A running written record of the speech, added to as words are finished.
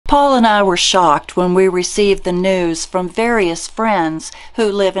and I were shocked when we received the news from various friends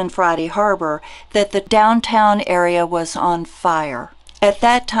who live in Friday Harbor that the downtown area was on fire. At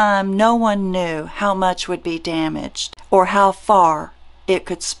that time, no one knew how much would be damaged or how far it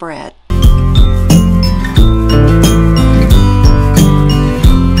could spread.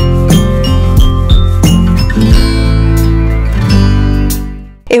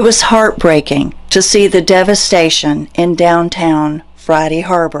 It was heartbreaking to see the devastation in downtown Friday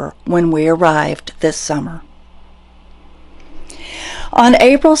Harbor when we arrived this summer. On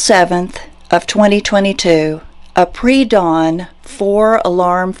April 7th of 2022, a pre-dawn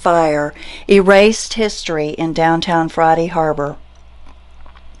 4-alarm fire erased history in downtown Friday Harbor.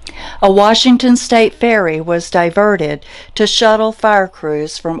 A Washington State ferry was diverted to shuttle fire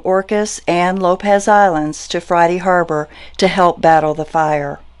crews from Orcas and Lopez Islands to Friday Harbor to help battle the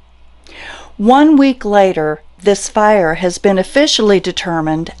fire. 1 week later, this fire has been officially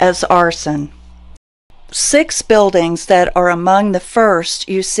determined as arson. 6 buildings that are among the first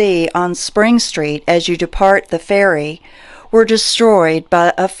you see on Spring Street as you depart the ferry were destroyed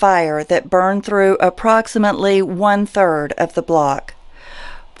by a fire that burned through approximately 1/3 of the block.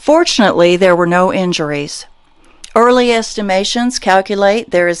 Fortunately, there were no injuries. Early estimations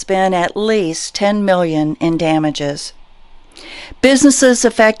calculate there has been at least $10 million in damages. Businesses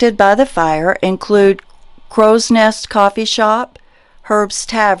affected by the fire include Crow's Nest Coffee Shop, Herb's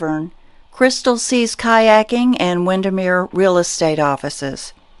Tavern, Crystal Seas Kayaking, and Windermere Real Estate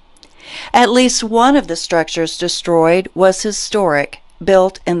offices. At least one of the structures destroyed was historic,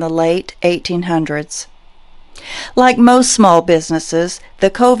 built in the late 1800s. Like most small businesses,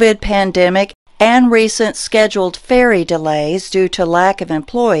 the COVID pandemic and recent scheduled ferry delays due to lack of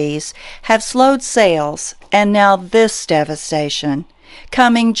employees have slowed sales, and now this devastation,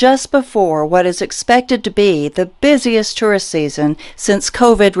 coming just before what is expected to be the busiest tourist season since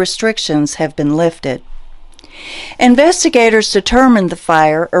COVID restrictions have been lifted. Investigators determined the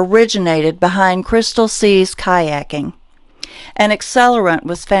fire originated behind Crystal Seas Kayaking. An accelerant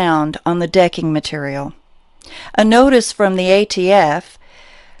was found on the decking material. A notice from the ATF,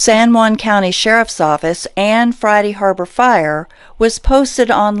 San Juan County Sheriff's Office, and Friday Harbor Fire was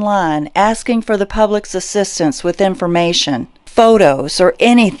posted online asking for the public's assistance with information, photos, or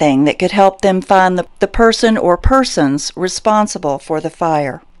anything that could help them find the person or persons responsible for the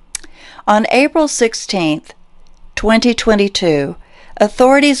fire. On April 16, 2022,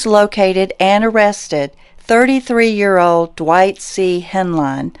 authorities located and arrested 33-year-old Dwight C.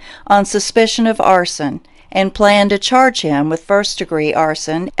 Henline on suspicion of arson and plan to charge him with first-degree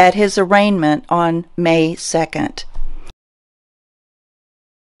arson at his arraignment on May 2nd.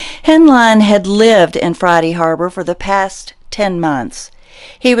 Henline had lived in Friday Harbor for the past 10 months.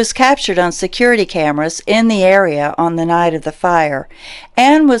 He was captured on security cameras in the area on the night of the fire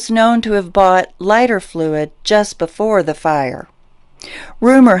and was known to have bought lighter fluid just before the fire.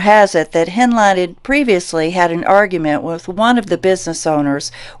 Rumor has it that Henline had previously had an argument with one of the business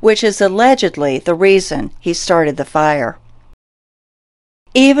owners, which is allegedly the reason he started the fire.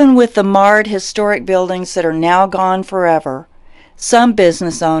 Even with the marred historic buildings that are now gone forever, some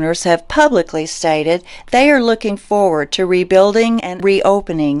business owners have publicly stated they are looking forward to rebuilding and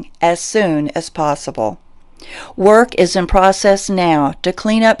reopening as soon as possible. Work is in process now to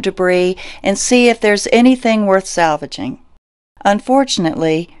clean up debris and see if there's anything worth salvaging.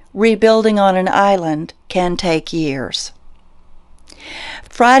 Unfortunately, rebuilding on an island can take years.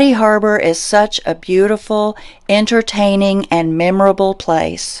 Friday Harbor is such a beautiful, entertaining, and memorable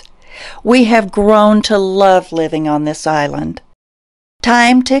place. We have grown to love living on this island.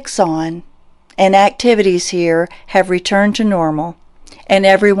 Time ticks on, and activities here have returned to normal, and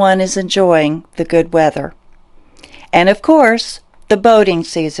everyone is enjoying the good weather. And of course, the boating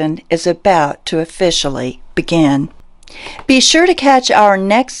season is about to officially begin. Be sure to catch our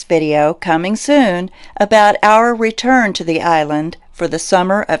next video coming soon about our return to the island for the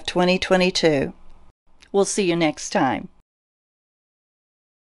summer of 2022. We'll see you next time.